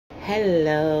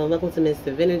Hello, welcome to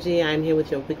Ms.Divinergy. I'm here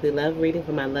with your weekly love reading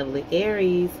for my lovely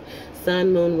Aries,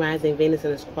 Sun, Moon, Rising, Venus,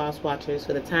 and its cross watchers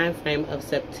for the time frame of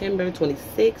September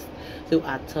 26th through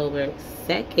October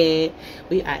 2nd.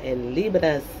 We are in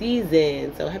Libra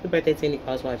season, so happy birthday to any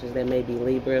cross watchers that may be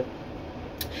Libra.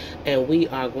 And we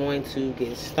are going to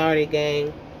get started,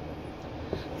 gang.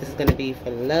 This is going to be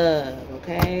for love,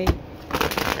 okay?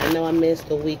 I know I missed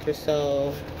a week or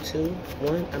so. 2,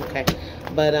 1, okay.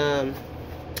 But,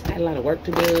 I had a lot of work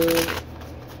to do.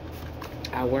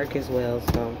 I work as well,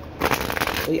 so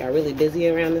we are really busy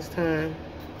around this time.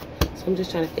 So I'm just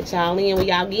trying to fit y'all in when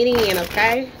y'all get in,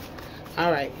 okay?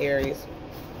 Alright, Aries.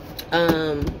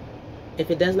 If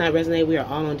it does not resonate, we are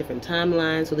all on different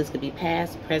timelines, so this could be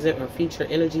past, present, or future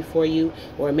energy for you,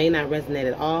 or it may not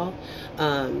resonate at all.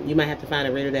 You might have to find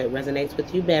a reader that resonates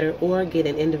with you better, or get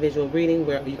an individual reading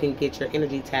where you can get your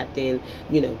energy tapped in,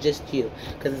 you know, just you.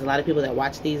 Because there's a lot of people that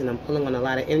watch these, and I'm pulling on a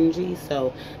lot of energy,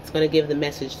 so it's going to give the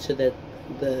message to the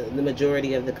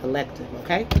majority of the collective,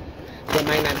 okay? So it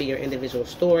might not be your individual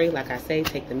story. Like I say,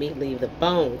 take the meat, leave the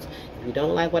bones. If you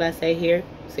don't like what I say here,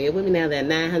 say it with me now. There are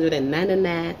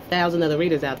 999,000 other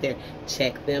readers out there.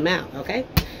 Check them out, okay?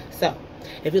 So,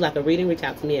 if you'd like a reading, reach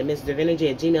out to me at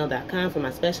Ms.Divinergy@gmail.com for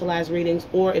my specialized readings.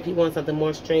 Or if you want something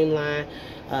more streamlined,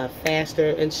 faster,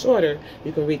 and shorter,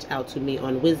 you can reach out to me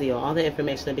on Wizio. All the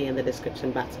information will be in the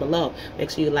description box below. Make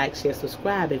sure you like, share,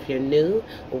 subscribe. If you're new,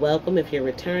 welcome. If you're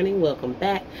returning, welcome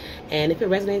back. And if it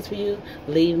resonates for you,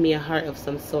 leave me a heart of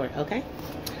some sort, okay?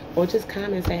 Or just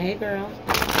comment and say, hey, girl.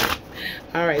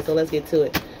 All right, so let's get to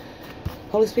it.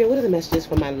 Holy Spirit, what are the messages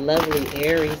for my lovely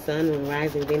Aries, Sun, Moon,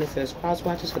 Rising, Venus, and its cross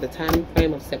watchers for the time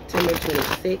frame of September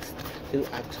 26th through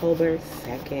October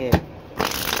 2nd?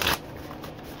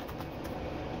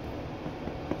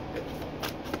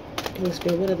 Holy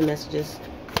Spirit, what are the messages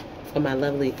for my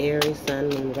lovely Aries, Sun,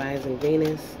 Moon, Rising,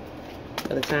 Venus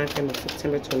for the time frame of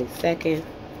September 22nd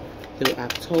through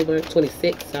October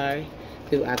 26th,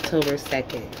 through October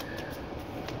 2nd?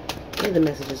 What are the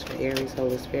messages for Aries,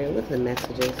 Holy Spirit? What are the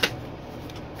messages?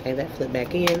 Okay, that flipped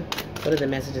back in. What are the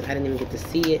messages? I didn't even get to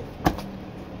see it.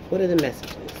 What are the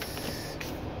messages?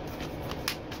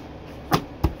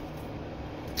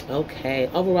 Okay,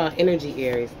 overall energy,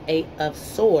 Aries. 8 of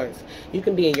Swords. You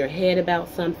can be in your head about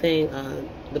something.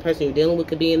 The person you're dealing with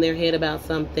could be in their head about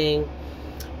something. You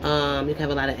can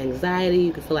have a lot of anxiety.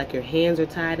 You can feel like your hands are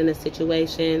tied in a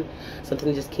situation.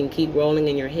 Something just can keep rolling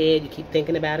in your head. You keep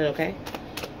thinking about it, okay?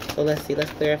 So let's see.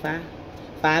 Let's clarify.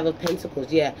 5 of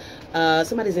Pentacles, yeah.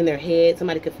 Somebody's in their head.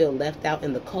 Somebody could feel left out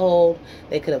in the cold.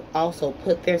 They could have also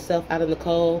put themselves out in the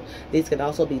cold. These could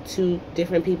also be 2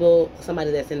 different people.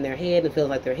 Somebody that's in their head and feels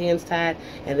like their hands tied.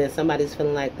 And then somebody's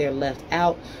feeling like they're left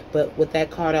out. But with that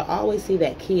card, I always see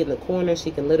that key in the corner. She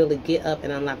can literally get up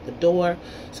and unlock the door.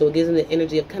 So it gives them the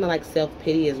energy of kind of like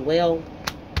self-pity as well.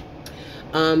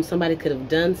 Somebody could have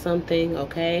done something,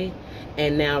 okay,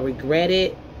 and now regret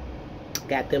it.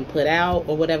 Got them put out,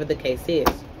 or whatever the case is.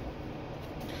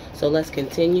 So let's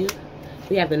continue.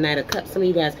 We have the Knight of Cups. Some of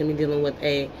you guys can be dealing with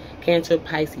a Cancer,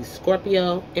 Pisces,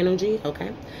 Scorpio energy,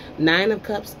 okay? 9 of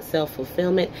Cups,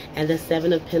 self-fulfillment, and the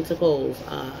 7 of Pentacles,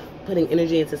 putting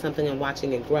energy into something and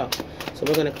watching it grow. So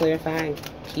we're going to clarify and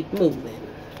keep moving.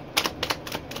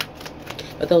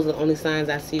 But those are the only signs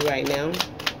I see right now.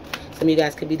 Some of you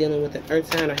guys could be dealing with an earth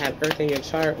sign or have earth in your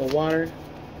chart, or water.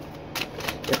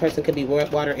 The person could be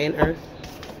water and earth.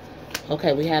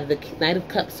 Okay, we have the Knight of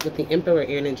Cups with the Emperor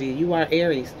energy. You are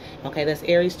Aries. Okay, that's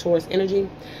Aries, Taurus energy.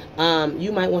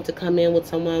 You might want to come in with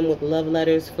someone with love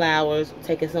letters, flowers,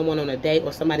 taking someone on a date,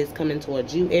 or somebody's coming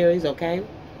towards you, Aries, okay?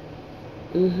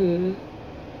 I'm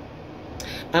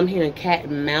hearing cat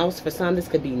and mouse. For some, this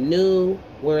could be new,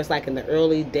 where it's like in the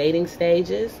early dating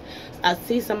stages. I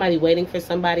see somebody waiting for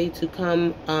somebody to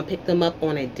come pick them up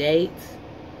on a date,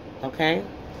 okay?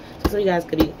 So you guys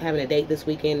could be having a date this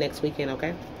weekend, next weekend,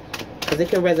 okay? Because it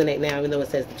can resonate now, even though it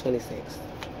says the 26th.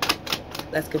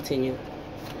 Let's continue.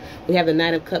 We have the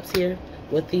 9 of Cups here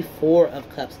with the 4 of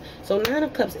Cups. So 9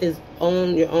 of Cups is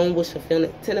on your own wish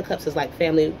fulfillment. 10 of Cups is like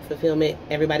family fulfillment.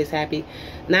 Everybody's happy.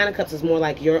 9 of Cups is more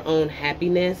like your own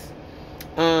happiness.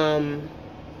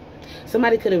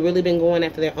 Somebody could have really been going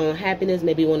after their own happiness.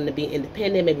 Maybe wanting to be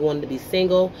independent. Maybe wanting to be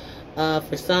single.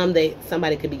 For some,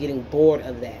 somebody could be getting bored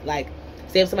of that. Like,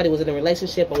 say if somebody was in a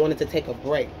relationship or wanted to take a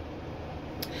break.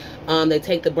 They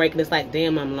take the break and it's like,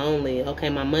 damn, I'm lonely. Okay,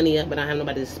 my money up, but I don't have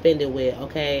nobody to spend it with.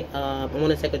 Okay, I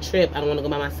want to take a trip. I don't want to go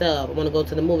by myself. I want to go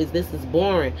to the movies. This is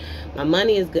boring. My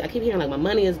money is good. I keep hearing like my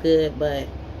money is good, but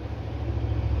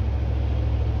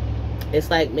it's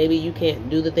like maybe you can't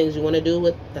do the things you want to do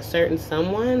with a certain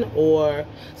someone, or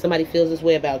somebody feels this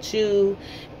way about you.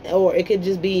 Or it could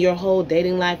just be your whole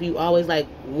dating life. You always like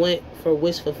went for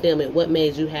wish fulfillment. What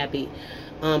made you happy?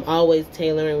 Always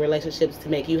tailoring relationships to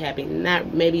make you happy.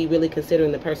 Not maybe really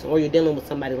considering the person, or you're dealing with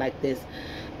somebody like this.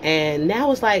 And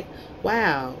now it's like,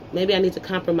 wow, maybe I need to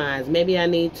compromise. Maybe I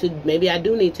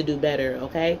do need to do better,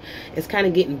 okay? It's kind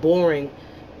of getting boring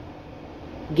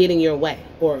getting your way.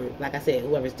 Or, like I said,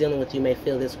 whoever's dealing with you may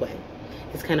feel this way.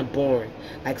 It's kind of boring.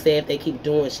 Like, say if they keep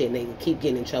doing shit and they keep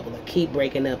getting in trouble or keep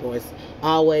breaking up, or it's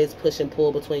always push and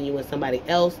pull between you and somebody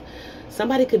else.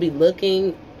 Somebody could be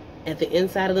looking at the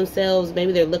inside of themselves.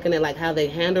 Maybe they're looking at like how they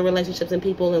handle relationships and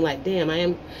people, and like,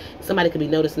 damn, somebody could be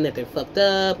noticing that they're fucked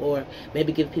up, or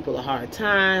maybe give people a hard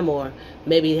time, or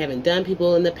maybe haven't done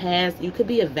people in the past. You could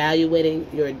be evaluating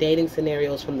your dating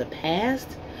scenarios from the past,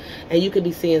 and you could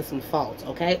be seeing some faults,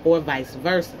 okay? Or vice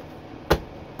versa.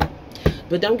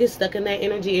 But don't get stuck in that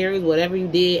energy, Aries. Whatever you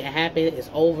did, it happened. It's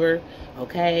over,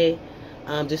 okay?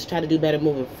 Just try to do better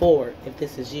moving forward if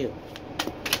this is you.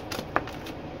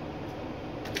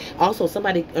 Also,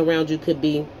 somebody around you could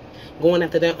be going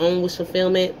after their own wish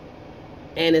fulfillment,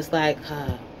 and it's like,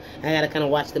 I gotta kind of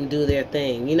watch them do their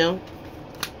thing, you know?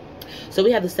 So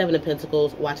we have the Seven of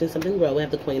Pentacles, watching something grow. We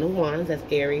have the Queen of Wands, that's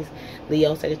Aries,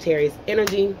 Leo, Sagittarius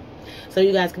energy. So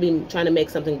you guys could be trying to make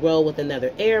something grow with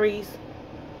another Aries.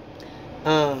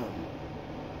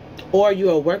 Or you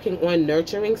are working on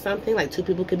nurturing something. Like two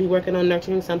people could be working on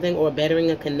nurturing something or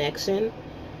bettering a connection,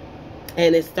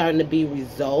 and it's starting to be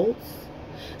results.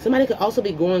 Somebody could also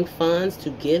be growing funds to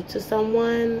give to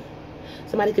someone.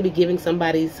 Somebody could be giving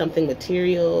somebody something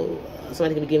material.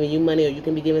 Somebody could be giving you money, or you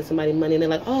can be giving somebody money, and they're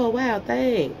like, oh, wow,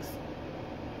 thanks.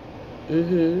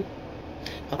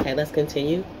 Okay, let's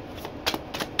continue.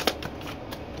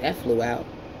 That flew out.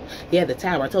 Yeah, the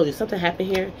Tower. I told you something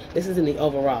happened here. This is in the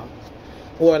overall.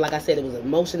 Or like I said, it was an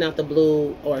emotion out the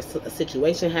blue, or a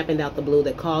situation happened out the blue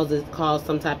that caused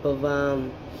some type of,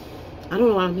 I don't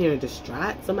know why I'm hearing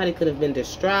distraught. Somebody could have been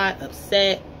distraught,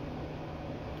 upset.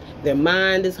 Their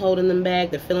mind is holding them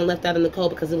back. They're feeling left out in the cold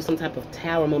because it was some type of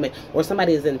Tower moment. Or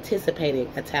somebody is anticipating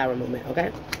a Tower moment,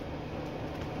 okay?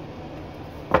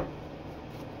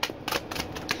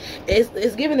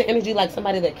 It's giving the energy like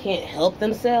somebody that can't help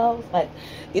themselves. Like,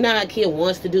 you know how a kid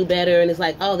wants to do better, and it's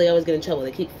like, oh, they always get in trouble.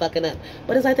 They keep fucking up.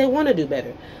 But it's like they want to do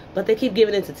better, but they keep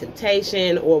giving into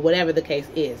temptation, or whatever the case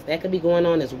is. That could be going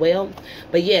on as well.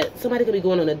 But yeah, somebody could be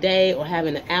going on a day, or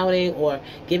having an outing, or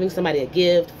giving somebody a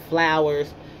gift,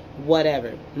 flowers,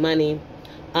 whatever, money.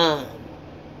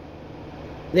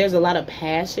 There's a lot of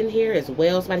passion here as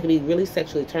well. Somebody could be really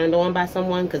sexually turned on by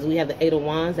someone, because we have the Eight of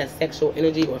Wands, that's sexual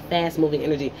energy or fast-moving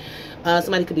energy.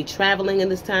 Somebody could be traveling in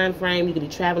this time frame. You could be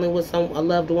traveling with a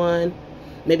loved one,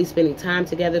 maybe spending time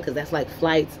together, because that's like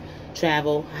flights,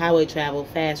 travel, highway travel,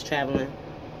 fast traveling.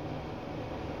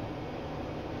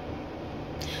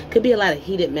 Could be a lot of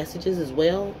heated messages as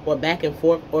well, or back and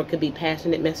forth, or it could be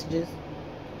passionate messages,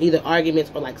 either arguments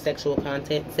or like sexual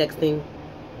content, sexting,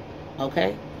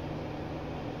 okay?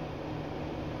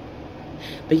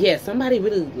 But yeah, somebody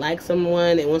really likes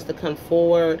someone and wants to come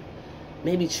forward,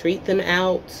 maybe treat them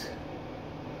out.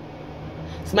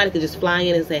 Somebody could just fly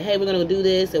in and say, hey, we're going to do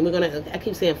this, and we're going to, I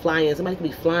keep saying fly in. Somebody could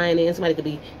be flying in. Somebody could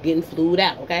be getting flued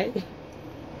out, okay?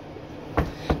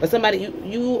 But somebody,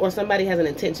 you or somebody has an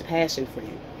intense passion for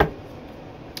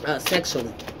you,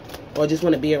 sexually, or just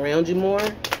want to be around you more.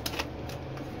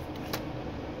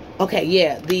 Okay,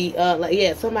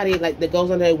 yeah, somebody like that goes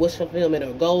on their wish fulfillment,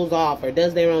 or goes off, or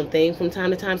does their own thing from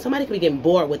time to time. Somebody could be getting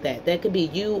bored with that. That could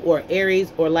be you or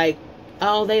Aries, or like,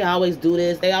 oh, they always do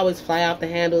this. They always fly off the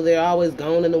handle. They're always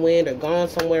gone in the wind or gone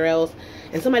somewhere else.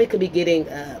 And somebody could be getting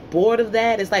bored of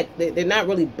that. It's like they're not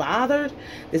really bothered.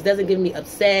 This doesn't give me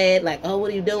upset, like, oh, what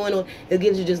are you doing? Or it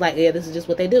gives you just like, yeah, this is just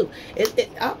what they do.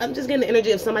 I'm just getting the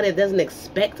energy of somebody that doesn't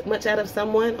expect much out of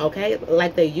someone, okay,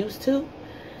 like they used to.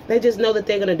 They just know that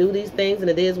they're going to do these things, and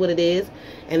it is what it is.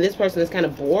 And this person is kind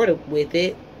of bored with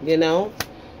it, you know.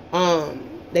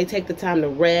 They take the time to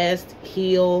rest,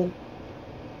 heal.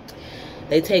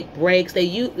 They take breaks.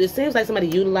 It seems like somebody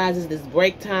utilizes this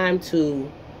break time to,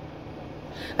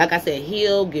 like I said,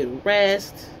 heal, get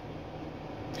rest.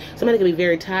 Somebody could be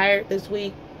very tired this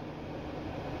week,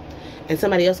 and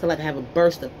somebody else could like have a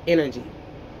burst of energy.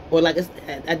 Or like,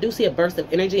 I do see a burst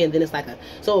of energy, and then it's like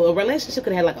so a relationship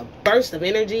could have like a burst of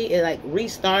energy. It like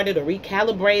restarted or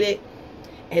recalibrated,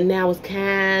 and now it's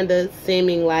kind of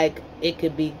seeming like it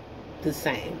could be the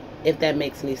same, if that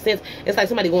makes any sense. It's like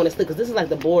somebody going to sleep, because this is like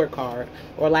the bored card,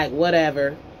 or like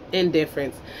whatever,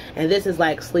 indifference, and this is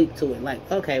like sleep to it. Like,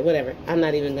 okay, whatever. I'm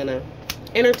not even gonna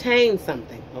entertain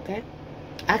something. Okay,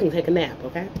 I can take a nap.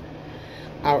 Okay,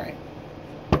 all right.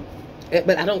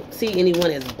 But I don't see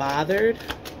anyone as bothered.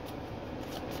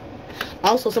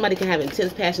 Also, somebody can have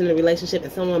intense passion in a relationship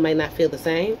and someone might not feel the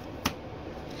same.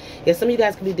 Yeah, some of you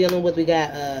guys could be dealing with, we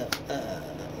got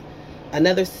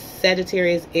another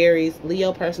Sagittarius, Aries,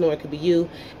 Leo person, or it could be you,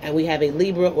 and we have a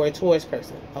Libra or a Taurus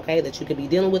person, okay, that you could be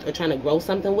dealing with or trying to grow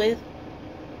something with.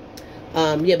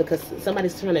 Yeah, because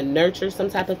somebody's trying to nurture some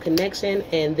type of connection.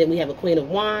 And then we have a Queen of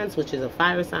Wands, which is a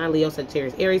fire sign, Leo,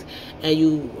 Sagittarius, Aries, and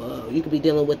you could be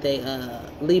dealing with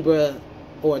a Libra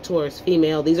or a Taurus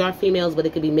female. These are females, but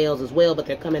it could be males as well, but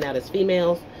they're coming out as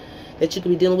females that you could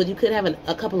be dealing with. You could have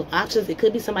a couple of options. It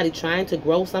could be somebody trying to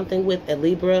grow something with a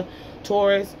Libra,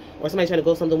 Taurus, or somebody trying to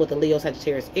grow something with a Leo,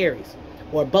 Sagittarius, Aries,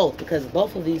 or both, because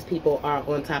both of these people are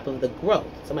on top of the growth.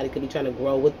 Somebody could be trying to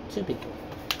grow with two people.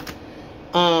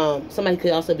 Somebody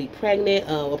could also be pregnant.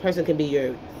 A person can be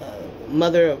your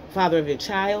mother or father of your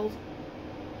child.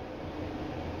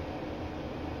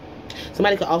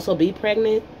 Somebody could also be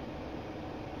pregnant.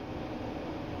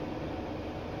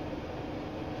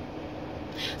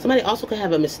 Somebody also could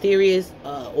have a mysterious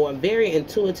or a very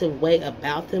intuitive way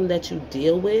about them that you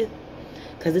deal with.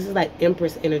 Because this is like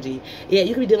Empress energy. Yeah,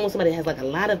 you could be dealing with somebody that has like a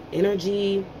lot of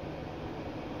energy.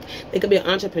 They could be an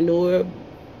entrepreneur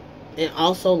and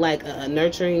also like a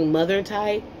nurturing mother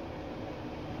type.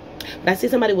 But I see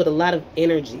somebody with a lot of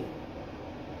energy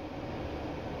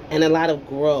and a lot of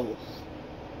growth.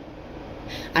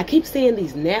 I keep seeing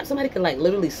these naps. Somebody could like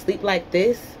literally sleep like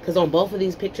this, because on both of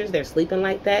these pictures they're sleeping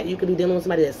like that. You could be dealing with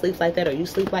somebody that sleeps like that, or you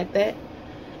sleep like that.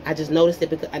 I just noticed it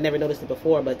because I never noticed it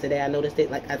before, but today I noticed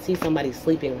it. Like I see somebody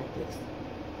sleeping like this.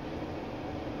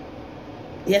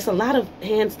 Yes, a lot of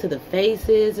hands to the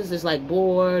faces. It's just like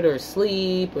bored or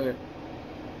sleep, or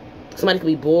somebody could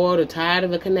be bored or tired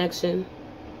of a connection.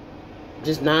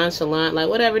 Just nonchalant, like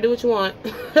whatever, do what you want.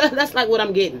 That's like what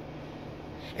I'm getting.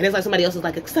 And it's like somebody else is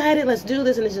like excited, let's do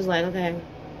this, and it's just like, okay.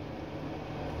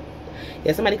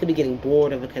 Yeah, somebody could be getting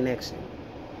bored of a connection.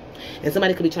 And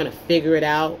somebody could be trying to figure it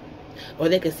out. Or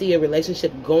they could see a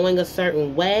relationship going a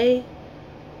certain way,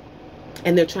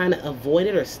 and they're trying to avoid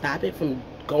it or stop it from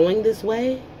going this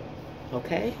way.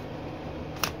 Okay?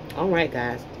 Alright,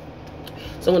 guys.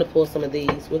 So I'm going to pull some of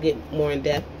these. We'll get more in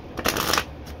depth.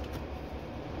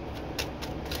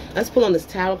 Let's pull on this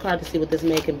Tower card to see what this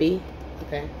may can be.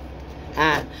 Okay?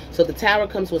 So the Tower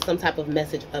comes with some type of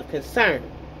message of concern.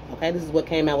 Okay, this is what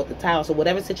came out with the Tower. So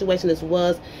whatever situation this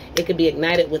was, it could be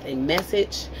ignited with a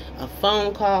message, a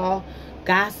phone call,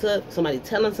 gossip, somebody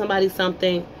telling somebody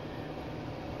something.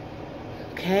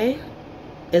 Okay?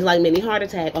 It's like mini heart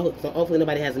attack. Oh, so hopefully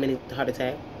nobody has a mini heart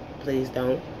attack. Please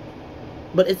don't.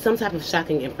 But it's some type of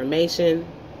shocking information.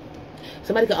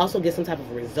 Somebody could also get some type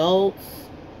of results.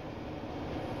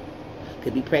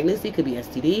 Could be pregnancy, could be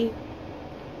STD.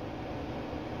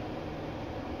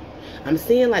 I'm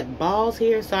seeing like balls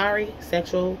here. Sorry,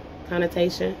 sexual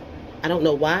connotation. I don't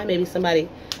know why. Maybe somebody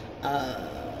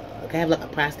could have like a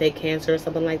prostate cancer or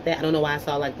something like that. I don't know why I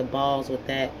saw like the balls with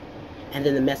that. And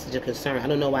then the message of concern. I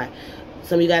don't know why.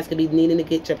 Some of you guys could be needing to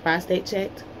get your prostate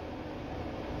checked.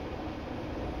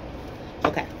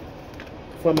 Okay.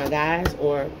 For my guys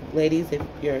or ladies, if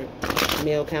you're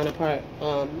male counterpart,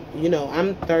 you know,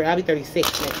 I'll be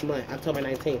 36 next month, October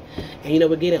 19th, and you know,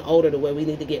 we're getting older to where we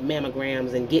need to get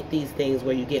mammograms and get these things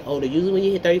where you get older. Usually when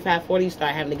you hit 35, 40, you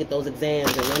start having to get those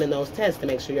exams and running those tests to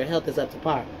make sure your health is up to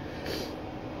par.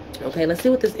 Okay, let's see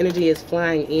what this energy is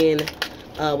flying in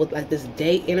with like this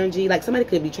date energy. Like somebody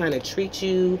could be trying to treat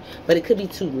you, but it could be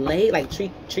too late, like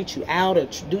treat you out or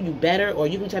do you better, or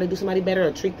you can try to do somebody better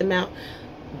or treat them out.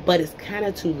 But it's kind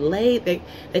of too late.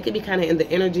 They could be kind of in the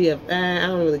energy of, I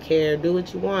don't really care. Do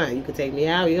what you want. You can take me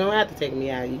out. You don't have to take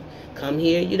me out. You come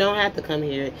here. You don't have to come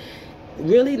here.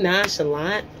 Really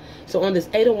nonchalant. So on this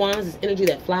Eight of Wands, this energy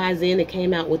that flies in, it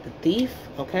came out with the Thief.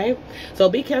 Okay? So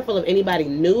be careful of anybody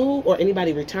new or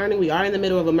anybody returning. We are in the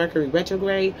middle of a Mercury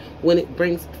retrograde when it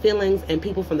brings feelings and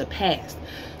people from the past.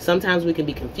 Sometimes we can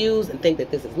be confused and think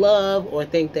that this is love or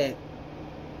think that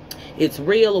it's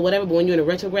real or whatever, but when you're in a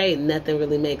retrograde, nothing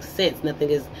really makes sense. Nothing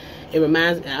is, it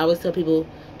reminds, I always tell people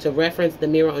to reference the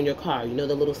mirror on your car. You know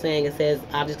the little saying, it says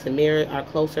objects in mirror are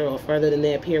closer or further than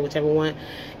they appear, whichever one.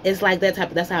 It's like that type,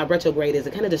 that's how a retrograde is.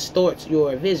 It kind of distorts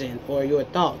your vision or your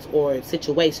thoughts or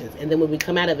situations. And then when we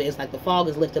come out of it, it's like the fog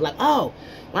is lifted, like, oh,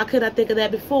 why couldn't I think of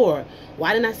that before?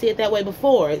 Why didn't I see it that way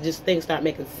before? It just, things start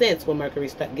making sense when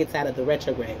Mercury gets out of the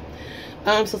retrograde.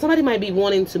 So somebody might be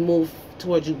wanting to move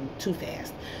towards you too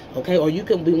fast. Okay, or you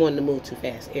can be wanting to move too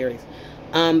fast, Aries.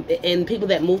 And people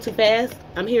that move too fast,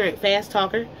 I'm hearing fast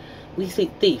talker. We see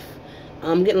thief.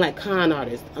 I'm getting like con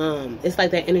artists. It's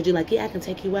like that energy, like, yeah, I can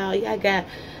take you out. Yeah,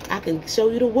 I can show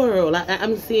you the world.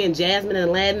 I'm seeing Jasmine and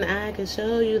Aladdin. I can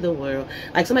show you the world.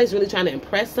 Like somebody's really trying to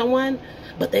impress someone,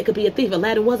 but they could be a thief.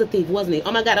 Aladdin was a thief, wasn't he?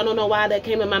 Oh my God, I don't know why that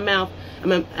came in my mouth.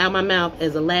 Out my mouth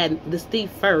as Aladdin, this thief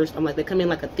first. I'm like, they come in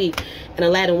like a thief, and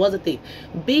Aladdin was a thief.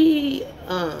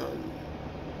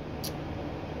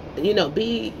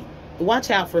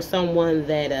 Watch out for someone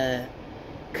that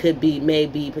could be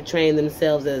maybe portraying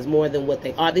themselves as more than what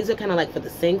they are. These are kind of like for the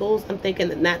singles. I'm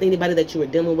thinking not anybody that you were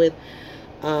dealing with,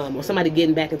 or somebody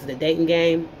getting back into the dating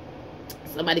game.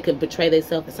 Somebody could portray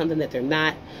themselves as something that they're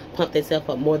not, pump themselves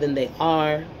up more than they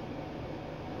are.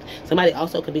 Somebody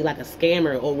also could be like a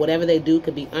scammer, or whatever they do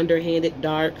could be underhanded,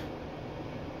 dark.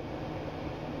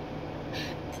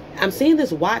 I'm seeing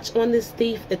this watch on this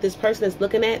thief that this person is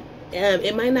looking at.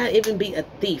 It might not even be a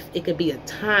thief. It could be a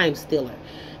time stealer.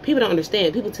 People don't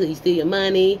understand. People steal your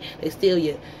money. They steal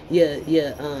your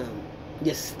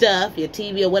stuff, your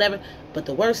TV or whatever. But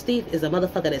the worst thief is a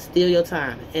motherfucker that steal your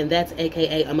time. And that's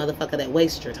AKA a motherfucker that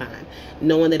wastes your time.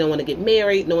 Knowing they don't want to get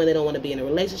married, knowing they don't want to be in a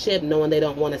relationship, knowing they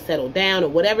don't want to settle down, or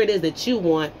whatever it is that you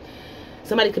want.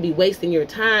 Somebody could be wasting your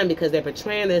time because they're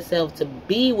portraying themselves to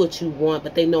be what you want,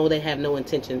 but they know they have no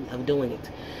intention of doing it.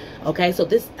 Okay, so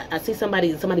I see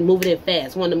somebody moving in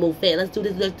fast, wanting to move fast. Let's do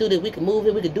this. We can move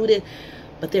it, we can do this.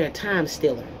 But they're a time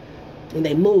stealer. And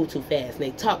they move too fast, and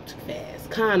they talk too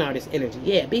fast. Con artist energy.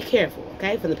 Yeah, be careful,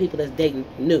 okay, for the people that's dating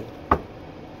new.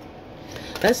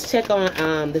 Let's check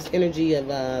on this energy of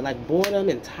like boredom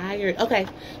and tired. Okay.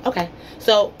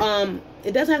 So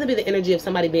it doesn't have to be the energy of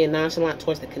somebody being nonchalant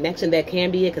towards the connection. That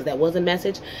can be it, because that was a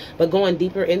message. But going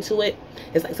deeper into it,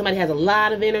 it's like somebody has a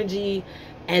lot of energy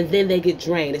and then they get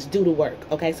drained. It's due to work.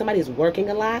 Okay, somebody's working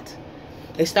a lot.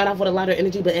 They start off with a lot of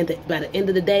energy, but by the end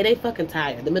of the day, they fucking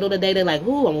tired. The middle of the day, they're like,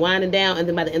 "Ooh, I'm winding down," and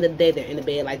then by the end of the day, they're in the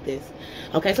bed like this.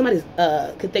 Okay, somebody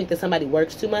could think that somebody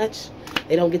works too much.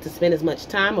 They don't get to spend as much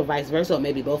time, or vice versa, or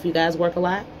maybe both of you guys work a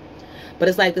lot. But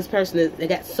it's like this person, they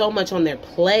got so much on their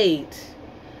plate.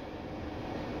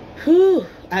 Whew.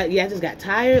 I just got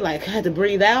tired. Like, I had to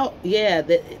breathe out. Yeah,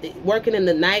 working in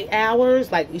the night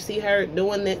hours. Like, you see her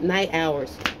doing the night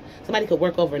hours. Somebody could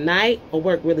work overnight or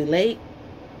work really late.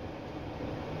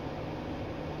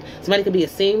 Somebody could be a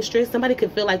seamstress. Somebody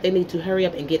could feel like they need to hurry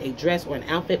up and get a dress or an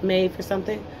outfit made for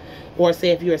something. Or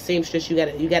say if you're a seamstress, you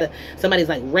gotta somebody's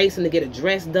like racing to get a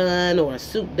dress done, or a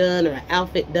suit done, or an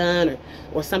outfit done,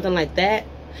 or something like that,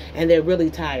 and they're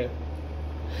really tired.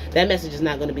 That message is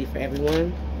not going to be for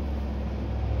everyone.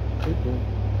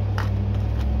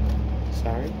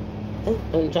 Sorry. Oh,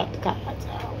 don't drop the cards.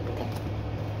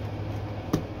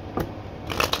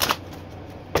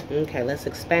 Okay, let's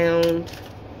expound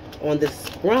on this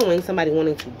growing. Somebody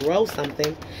wanting to grow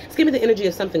something. Let's give me the energy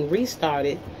of something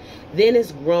restarted. Then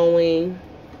it's growing.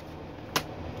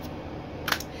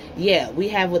 Yeah, we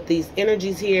have with these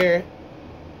energies here.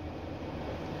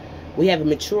 We have a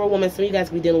mature woman. Some of you guys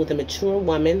could be dealing with a mature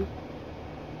woman.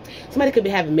 Somebody could be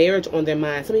having marriage on their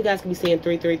mind. Some of you guys could be seeing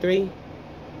 333.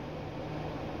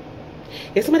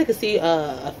 If somebody could see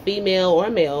a female or a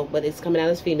male, but it's coming out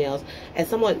as females, as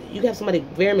someone, you have somebody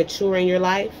very mature in your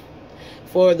life.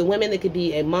 For the women, it could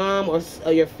be a mom or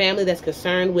your family that's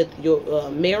concerned with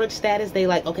your marriage status. They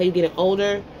like, okay, you're getting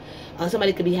older.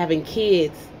 Somebody could be having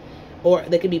kids, or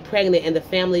they could be pregnant, and the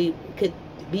family could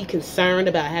be concerned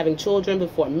about having children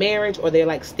before marriage, or they're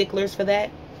like sticklers for that.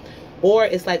 Or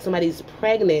it's like somebody's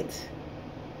pregnant,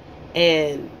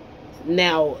 and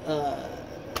now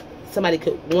somebody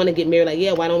could want to get married. Like,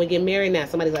 yeah, why don't we get married now?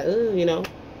 Somebody's like, oh, you know.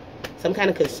 Some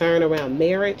kind of concern around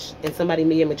marriage, and somebody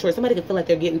being mature. Somebody could feel like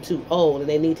they're getting too old and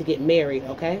they need to get married,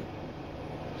 okay?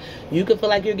 You could feel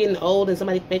like you're getting old and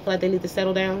somebody may feel like they need to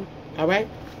settle down, all right?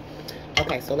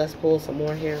 Okay, so let's pull some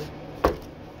more here.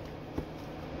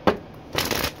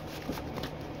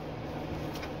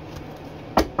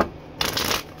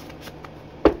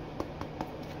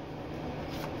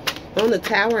 On the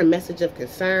Tower, a message of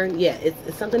concern. Yeah,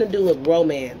 it's something to do with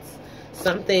romance.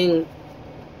 Something...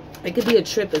 It could be a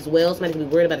trip as well. Somebody could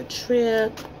be worried about a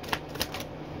trip.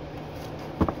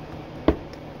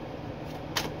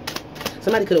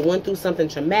 Somebody could have went through something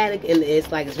traumatic, and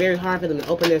it's like it's very hard for them to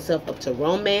open themselves up to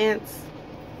romance.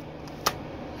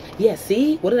 Yeah,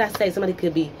 see? What did I say? Somebody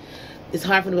could be... It's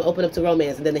hard for them to open up to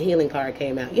romance, and then the healing card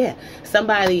came out. Yeah.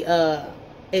 Somebody,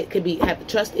 it could be have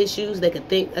trust issues. They could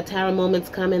think a Tower moment's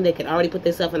coming. They could already put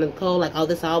themselves in the cold, like, oh,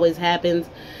 this always happens.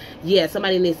 Yeah,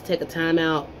 somebody needs to take a time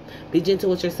out. Be gentle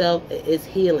with yourself. It's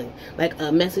healing. Like,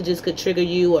 messages could trigger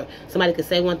you, or somebody could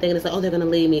say one thing and it's like, oh, they're going to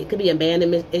leave me. It could be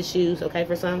abandonment issues, okay,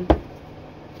 for some.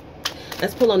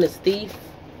 Let's pull on this thief.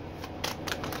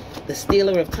 the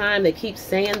stealer of time. They keep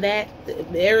saying that.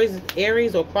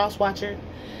 Aries or cross watcher,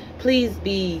 please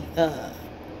be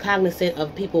cognizant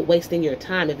of people wasting your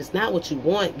time. If it's not what you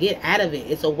want, get out of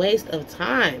it. It's a waste of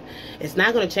time. It's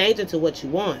not going to change into what you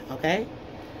want, okay?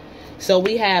 So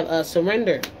we have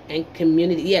surrender and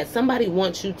community. Yeah, somebody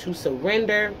wants you to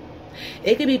surrender.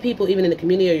 It could be people even in the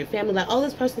community or your family like, oh,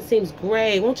 this person seems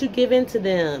great. Won't you give in to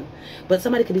them? But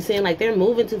somebody could be saying like, they're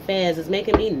moving too fast. It's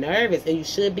making me nervous. And you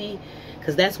should be,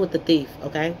 because that's what the thief,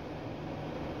 okay?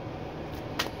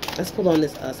 Let's pull on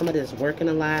this, somebody that's working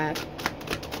a lot.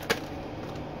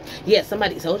 Yeah,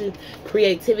 somebody told you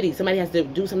creativity. Somebody has to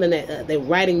do something that they're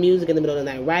writing music in the middle of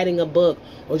the night, writing a book,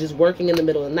 or just working in the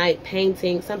middle of the night,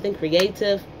 painting, something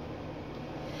creative.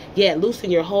 Yeah, loosen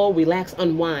your hold, relax,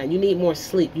 unwind. You need more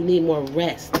sleep. You need more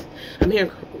rest. I'm hearing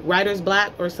writer's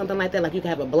block or something like that. Like you can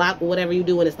have a block or whatever you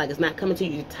do, and it's like it's not coming to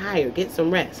you. You're tired. Get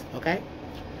some rest, okay?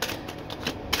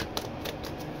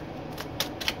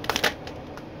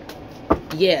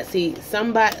 Yeah, see,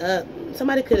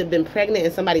 somebody could have been pregnant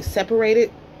and somebody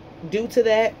separated due to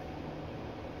that.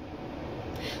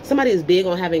 Somebody is big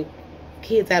on having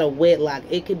kids out of wedlock.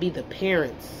 It could be the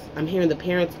parents. I'm hearing the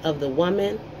parents of the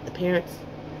woman, the parents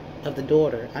of the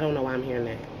daughter. I don't know why I'm hearing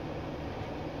that.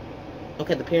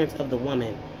 Okay, the parents of the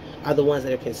woman are the ones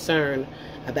that are concerned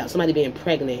about somebody being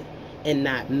pregnant and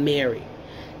not married.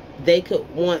 They could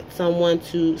want someone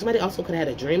to, somebody also could have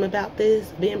had a dream about this,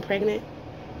 being pregnant.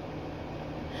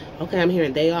 Okay, I'm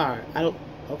hearing they are.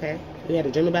 Okay. You had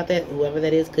a dream about that. Whoever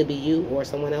that is, could be you or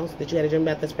someone else that you had a dream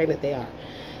about that's pregnant. They are.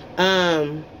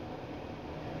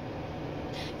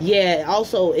 Yeah,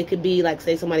 also it could be like,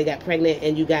 say somebody got pregnant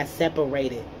and you got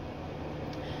separated.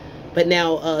 But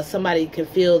now somebody can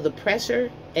feel the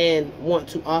pressure and want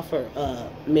to offer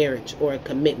marriage or a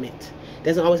commitment.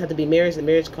 Doesn't always have to be marriage. The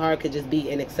marriage card could just be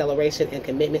an acceleration and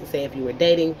commitment. Say if you were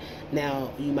dating,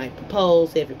 now you might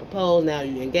propose. Say if you propose, now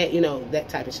you engage. You know, that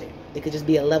type of shit. It could just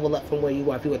be a level up from where you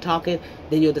were. If you were talking,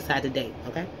 then you'll decide to date.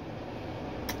 Okay?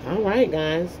 All right,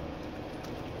 guys.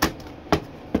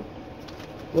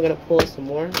 We're going to pull some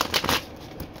more.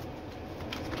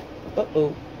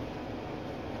 Uh-oh.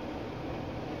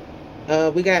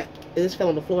 We got... This fell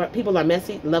on the floor. People are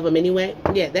messy. Love them anyway.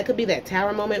 Yeah, that could be that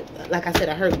tower moment. Like I said,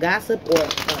 I heard gossip or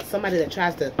somebody that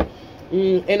tries to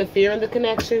interfere in the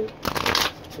connection.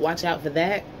 Watch out for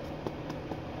that.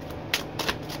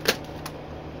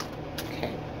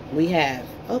 Okay. We have,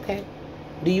 okay.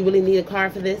 Do you really need a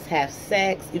card for this? Have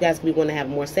sex. You guys could be wanting to have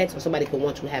more sex, or somebody could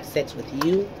want to have sex with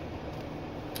you.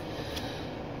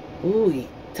 Ooh,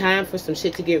 time for some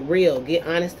shit to get real. Get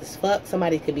honest as fuck.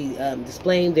 Somebody could be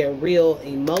displaying their real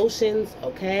emotions,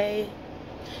 okay?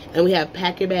 And we have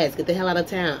pack your bags. Get the hell out of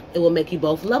town. It will make you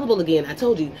both lovable again. I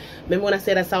told you. Remember when I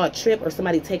said I saw a trip or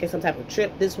somebody taking some type of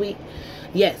trip this week?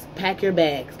 Yes, pack your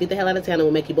bags. Get the hell out of town. It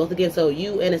will make you both again. So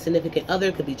you and a significant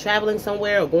other could be traveling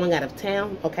somewhere or going out of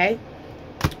town, okay?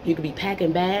 You could be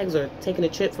packing bags or taking a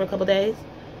trip for a couple days.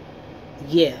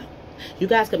 Yeah. You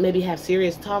guys could maybe have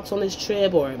serious talks on this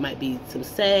trip, or it might be some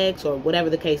sex or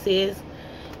whatever the case is.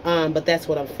 But that's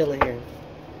what I'm feeling here.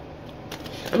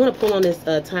 I'm going to pull on this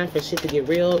time for shit to get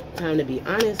real. Time to be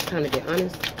honest. Time to get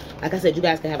honest. Like I said, you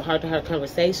guys can have heart-to-heart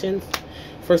conversations.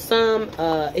 For some,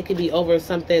 it could be over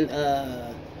something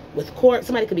with court.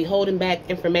 Somebody could be holding back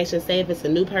information. Say if it's a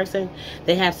new person,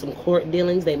 they have some court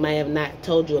dealings they might have not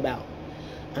told you about.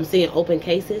 I'm seeing open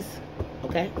cases.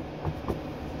 Okay?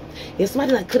 Yeah,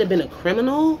 somebody like could have been a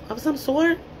criminal of some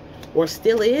sort, or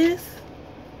still is.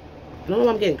 I don't know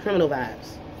why I'm getting criminal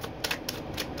vibes.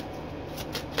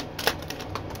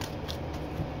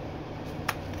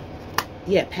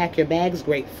 Yeah, pack your bags,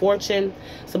 great fortune.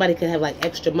 Somebody could have like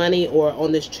extra money, or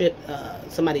on this trip,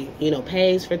 somebody, you know,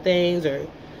 pays for things or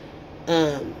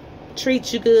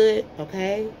treats you good,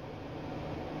 okay?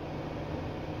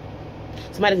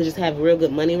 Somebody could just have real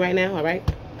good money right now, all right?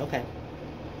 Okay.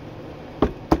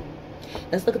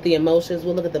 Let's look at the emotions.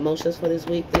 We'll look at the emotions for this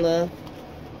week, love.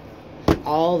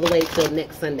 All the way till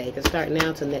next Sunday. You can start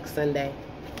now till next Sunday.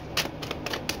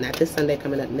 Not this Sunday,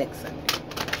 coming up next Sunday.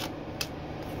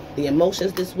 The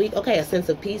emotions this week. Okay, a sense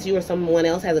of peace. You or someone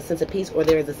else has a sense of peace, or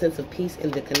there is a sense of peace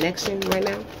in the connection right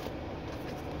now.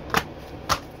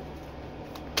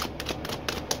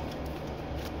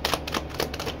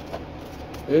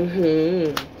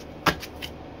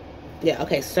 Yeah,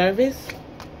 okay, service.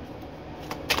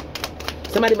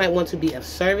 Somebody might want to be of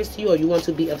service to you, or you want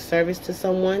to be of service to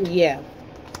someone. Yeah.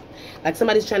 Like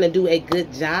somebody's trying to do a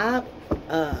good job.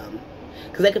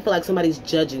 Because they can feel like somebody's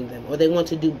judging them, or they want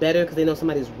to do better because they know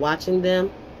somebody's watching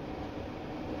them.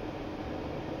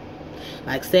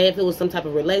 Like say if it was some type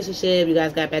of relationship, you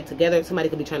guys got back together, somebody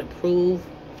could be trying to prove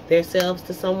themselves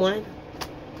to someone.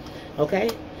 Okay,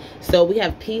 so we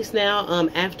have peace now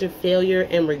after failure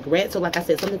and regret. So like I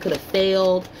said, something could have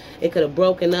failed, it could have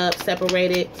broken up,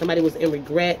 separated, somebody was in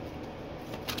regret.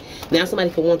 Now somebody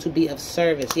could want to be of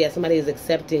service. Yeah, somebody is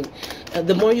accepting.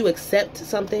 The more you accept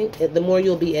something, the more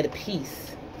you'll be at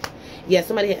peace. Yeah,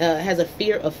 somebody has a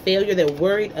fear of failure. They're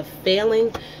worried of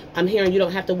failing. I'm hearing you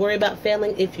don't have to worry about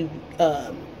failing if you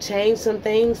change some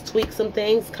things, tweak some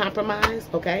things, compromise,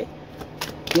 okay?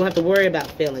 You don't have to worry about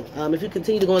failing. If you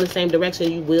continue to go in the same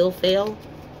direction, you will fail,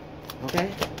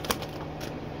 okay?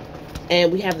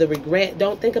 And we have the regret.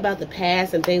 Don't think about the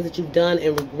past and things that you've done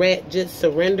and regret. Just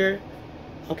surrender,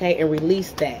 okay, and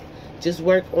release that. Just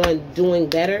work on doing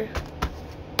better.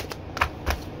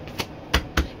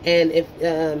 And if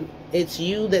it's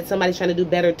you that somebody's trying to do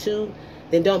better too,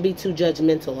 then don't be too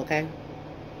judgmental, okay?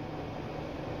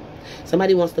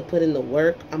 Somebody wants to put in the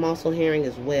work, I'm also hearing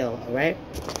as well, all right?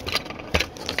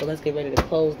 So let's get ready to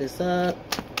close this up.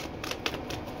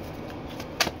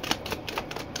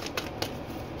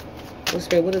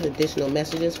 What are the additional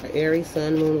messages for Aries,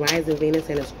 Sun, Moon, Rising, Venus,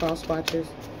 and its cross watchers?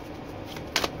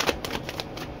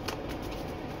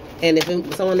 And if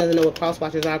someone doesn't know what cross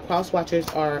watchers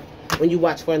are when you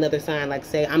watch for another sign. Like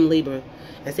say I'm Libra,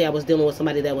 and say I was dealing with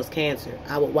somebody that was Cancer.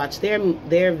 I would watch their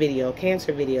video,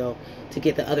 Cancer video, to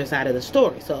get the other side of the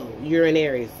story. So you're in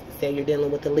Aries. Say you're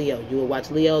dealing with the Leo. You would watch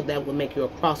Leo. That would make you a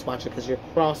cross watcher because you're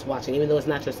cross watching. Even though it's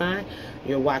not your sign,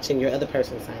 you're watching your other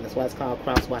person's sign. That's why it's called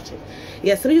cross watching.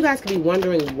 Yeah, some of you guys could be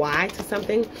wondering why to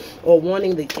something, or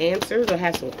wanting the answers, or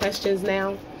have some questions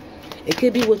now. It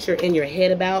could be what you're in your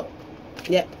head about.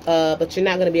 Yep, but you're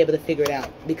not going to be able to figure it out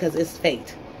because it's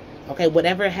fate. Okay,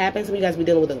 whatever happens, some of you guys be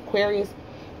dealing with an Aquarius,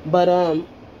 but I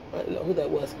don't know who that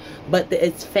was, but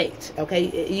it's fate.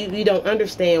 Okay, you don't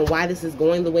understand why this is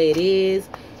going the way it is,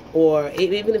 or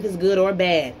even if it's good or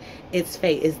bad, it's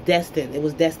fate. It's destined. It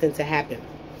was destined to happen.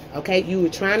 Okay, you were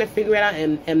trying to figure it out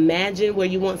and imagine where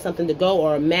you want something to go,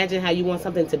 or imagine how you want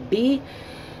something to be.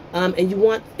 And you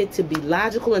want it to be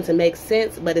logical and to make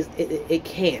sense, but it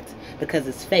can't, because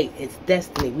it's fate. It's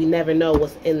destiny. We never know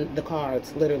what's in the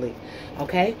cards, literally.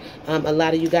 Okay? A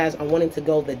lot of you guys are wanting to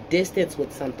go the distance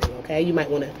with something. Okay? You might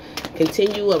want to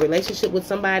continue a relationship with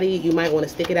somebody. You might want to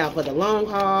stick it out for the long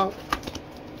haul.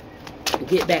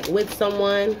 Get back with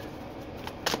someone.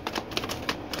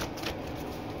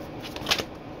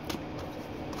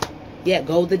 Yeah,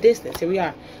 go the distance. Here we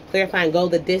are. Clarifying, go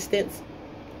the distance.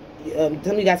 Some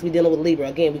of you guys will be dealing with Libra.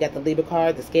 Again, we got the Libra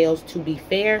card, the scales. To be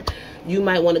fair, you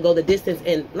might want to go the distance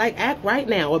and like act right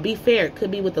now, or be fair. It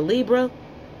could be with the Libra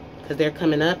because they're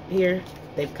coming up here.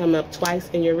 They've come up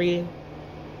twice in your reading.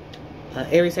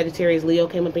 Aries, Sagittarius, Leo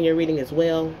came up in your reading as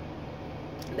well.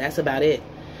 That's about it.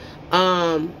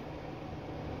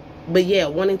 But yeah,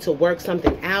 wanting to work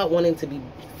something out, wanting to be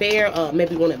fair,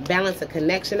 maybe want to balance a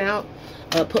connection out,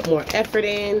 put more effort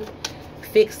in,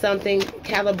 fix something,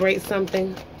 calibrate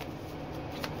something.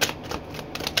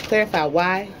 Clarify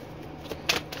why.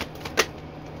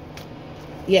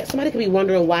 Yeah, somebody could be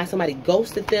wondering why somebody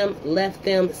ghosted them, left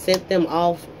them, sent them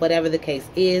off, whatever the case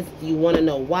is. You want to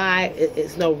know why.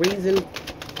 It's no reason.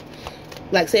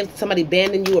 Like, say if somebody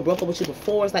abandoned you or broke up with you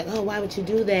before, it's like, oh, why would you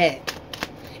do that?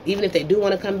 Even if they do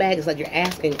want to come back, it's like you're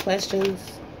asking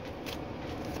questions.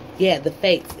 Yeah, the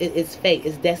fate. It's fate.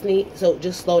 It's destiny. So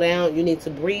just slow down. You need to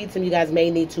breathe. Some of you guys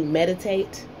may need to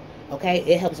meditate. Okay?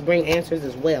 It helps bring answers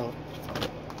as well.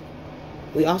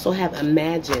 We also have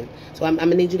imagine. So I'm going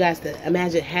to need you guys to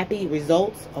imagine happy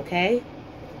results. Okay?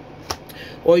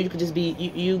 Or you could just be,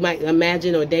 you might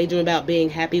imagine or daydream about being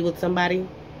happy with somebody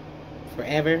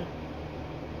forever.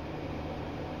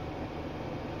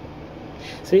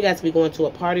 So you guys could be going to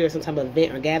a party or some type of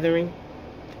event or gathering.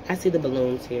 I see the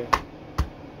balloons here.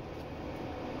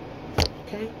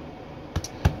 Okay.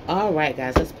 All right,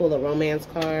 guys. Let's pull a romance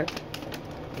card.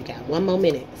 We got one more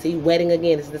minute. See, wedding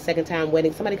again. This is the second time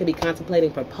wedding. Somebody could be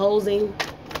contemplating proposing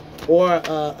or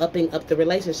upping up the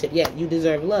relationship. Yeah, you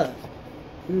deserve love.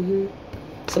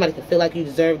 Somebody could feel like you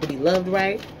deserve to be loved,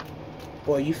 right?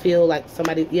 Or you feel like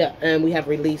somebody, yeah, and we have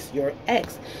released your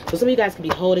ex. So some of you guys could be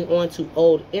holding on to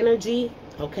old energy,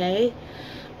 okay?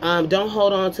 Don't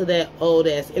hold on to that old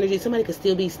ass energy. Somebody could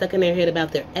still be stuck in their head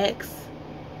about their ex.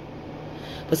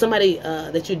 But somebody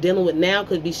that you're dealing with now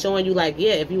could be showing you like,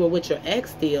 yeah, if you were with your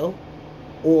ex still,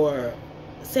 or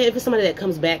say if it's somebody that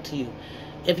comes back to you,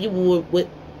 if you were with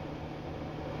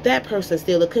that person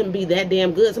still, it couldn't be that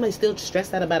damn good. Somebody's still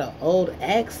stressed out about an old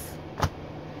ex.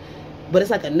 But it's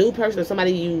like a new person or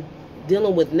somebody you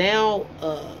dealing with now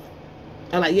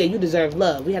are like, yeah, you deserve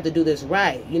love. We have to do this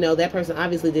right. You know, that person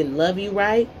obviously didn't love you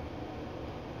right.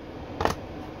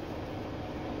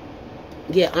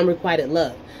 Yeah, unrequited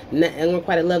love.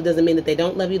 Unrequited love doesn't mean that they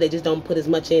don't love you. They just don't put as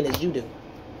much in as you do.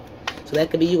 So that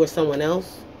could be you or someone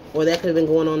else. Or that could have been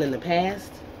going on in the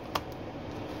past.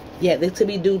 Yeah, this could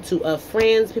be due to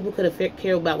friends. People could have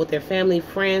cared about what their family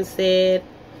friends said.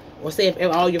 Or say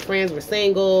if all your friends were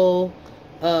single.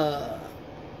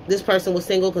 This person was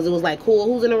single because it was like, cool,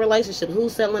 who's in a relationship?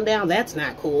 Who's settling down? That's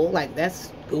not cool. Like,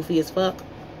 that's goofy as fuck.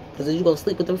 Because you going to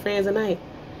sleep with them friends at night.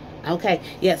 Okay.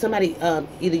 Yeah, somebody,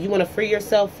 either you want to free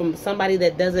yourself from somebody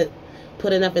that doesn't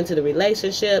put enough into the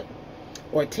relationship.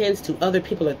 Or tends to other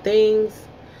people or things.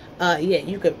 Yeah,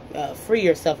 you could free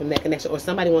yourself from that connection. Or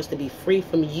somebody wants to be free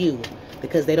from you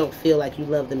because they don't feel like you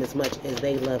love them as much as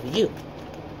they love you.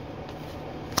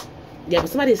 Yeah, but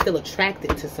somebody is still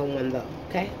attracted to someone though,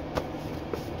 okay?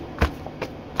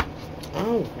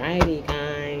 Alrighty,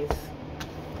 guys.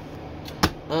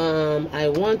 I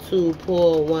want to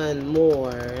pull one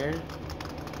more.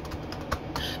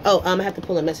 Oh, I have to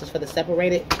pull a message for the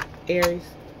separated Aries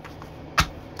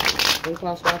and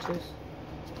cross watchers.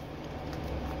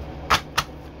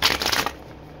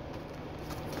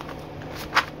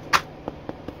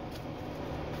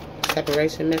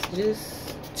 Separation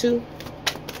messages. 2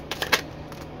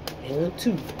 and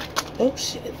 2. Oh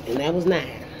shit! And that was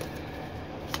 9.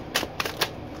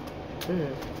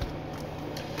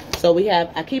 So we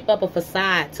have, I keep up a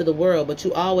facade to the world, but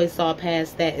you always saw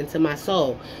past that into my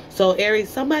soul. So Aries,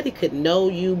 somebody could know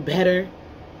you better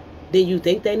than you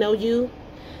think they know you.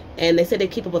 And they said they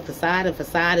keep up a facade. A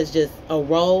facade is just a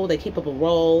role. They keep up a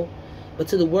role. But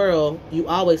to the world, you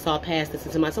always saw past this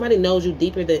into my. Somebody knows you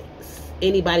deeper than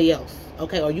anybody else.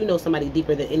 Okay? Or you know somebody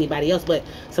deeper than anybody else. But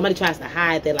somebody tries to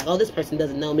hide that. Like, oh, this person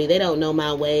doesn't know me. They don't know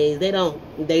my ways. They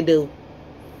don't. They do.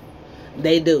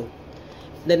 They do.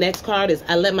 The next card is,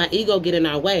 I let my ego get in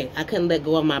our way. I couldn't let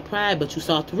go of my pride, but you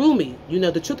saw through me. You know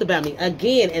the truth about me.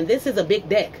 Again, and this is a big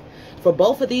deck. For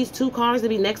both of these 2 cards to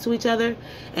be next to each other,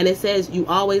 and it says, you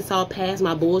always saw past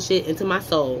my bullshit into my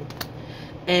soul.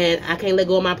 And I can't let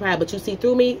go of my pride, but you see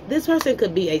through me. This person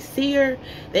could be a seer.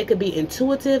 They could be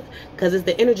intuitive, because it's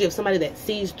the energy of somebody that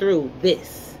sees through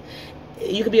this.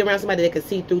 You could be around somebody that could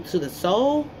see through to the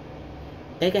soul.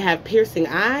 They could have piercing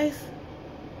eyes.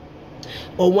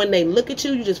 Or when they look at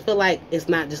you, you just feel like it's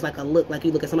not just like a look, like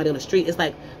you look at somebody on the street. It's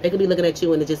like they could be looking at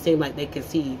you and it just seems like they can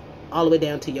see all the way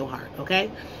down to your heart,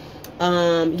 okay?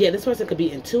 Yeah, this person could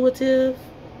be intuitive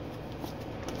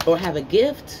or have a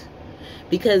gift,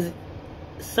 because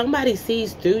somebody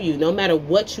sees through you no matter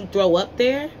what you throw up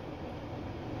there,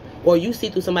 or you see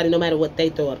through somebody no matter what they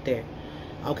throw up there,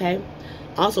 okay?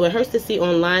 Also, it hurts to see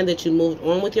online that you moved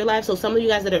on with your life. So some of you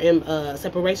guys that are in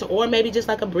separation, or maybe just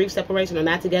like a brief separation or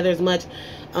not together as much,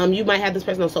 you might have this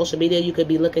person on social media. You could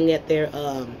be looking at their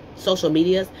social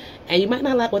medias, and you might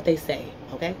not like what they say,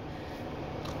 okay?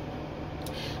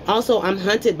 Also, I'm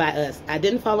hunted by us. I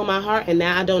didn't follow my heart, and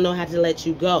now I don't know how to let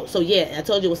you go. So, yeah, I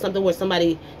told you it was something where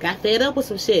somebody got fed up with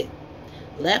some shit.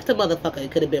 Left a motherfucker.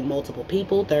 It could have been multiple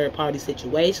people, third-party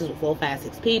situations with 4, 5,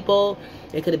 6 people.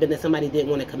 It could have been that somebody didn't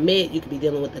want to commit. You could be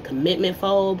dealing with the commitment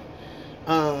phobe.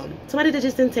 Somebody that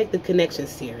just didn't take the connection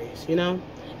serious, you know,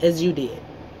 as you did.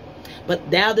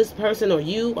 But now this person or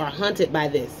you are hunted by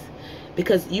this,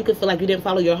 because you could feel like you didn't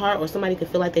follow your heart, or somebody could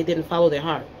feel like they didn't follow their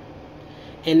heart.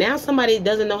 And now somebody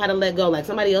doesn't know how to let go. Like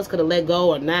somebody else could have let go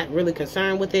or not really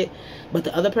concerned with it. But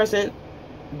the other person,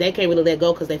 they can't really let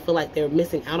go because they feel like they're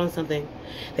missing out on something.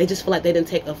 They just feel like they didn't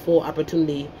take a full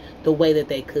opportunity the way that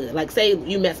they could. Like say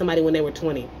you met somebody when they were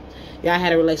 20. Y'all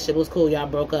had a relationship. It was cool. Y'all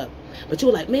broke up. But you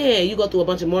were like, man, you go through a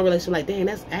bunch of more relationships. Like, dang,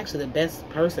 that's actually the best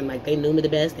person. Like they knew me the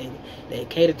best. They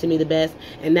catered to me the best.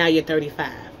 And now you're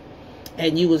 35.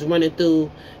 And you was running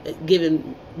through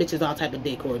giving bitches all type of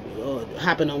dick or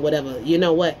hopping on whatever. You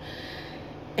know what?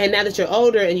 And now that you're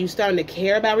older and you're starting to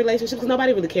care about relationships, because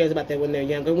nobody really cares about that when they're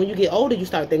younger. When you get older, you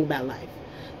start thinking about life.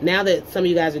 Now that some of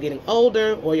you guys are getting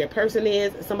older, or your person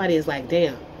is, somebody is like,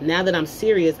 damn, now that I'm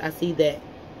serious, I see that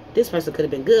this person could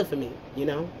have been good for me, you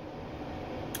know?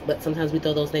 But sometimes we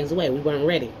throw those things away. We weren't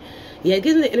ready. Yeah, it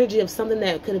gives me the energy of something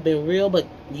that could have been real, but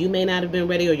you may not have been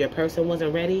ready, or your person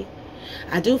wasn't ready.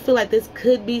 I do feel like this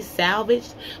could be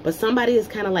salvaged, but somebody is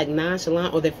kind of like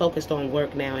nonchalant, or they're focused on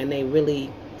work now, and they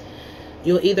really,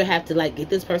 you'll either have to like get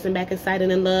this person back excited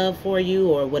and in love for you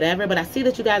or whatever. But I see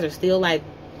that you guys are still like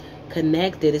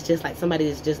connected. It's just like somebody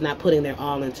is just not putting their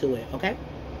all into it, okay?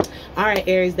 All right,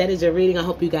 Aries, that is your reading. I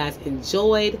hope you guys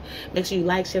enjoyed. Make sure you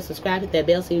like, share, subscribe, hit that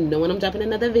bell so you know when I'm dropping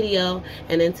another video.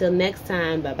 And until next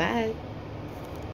time, bye-bye.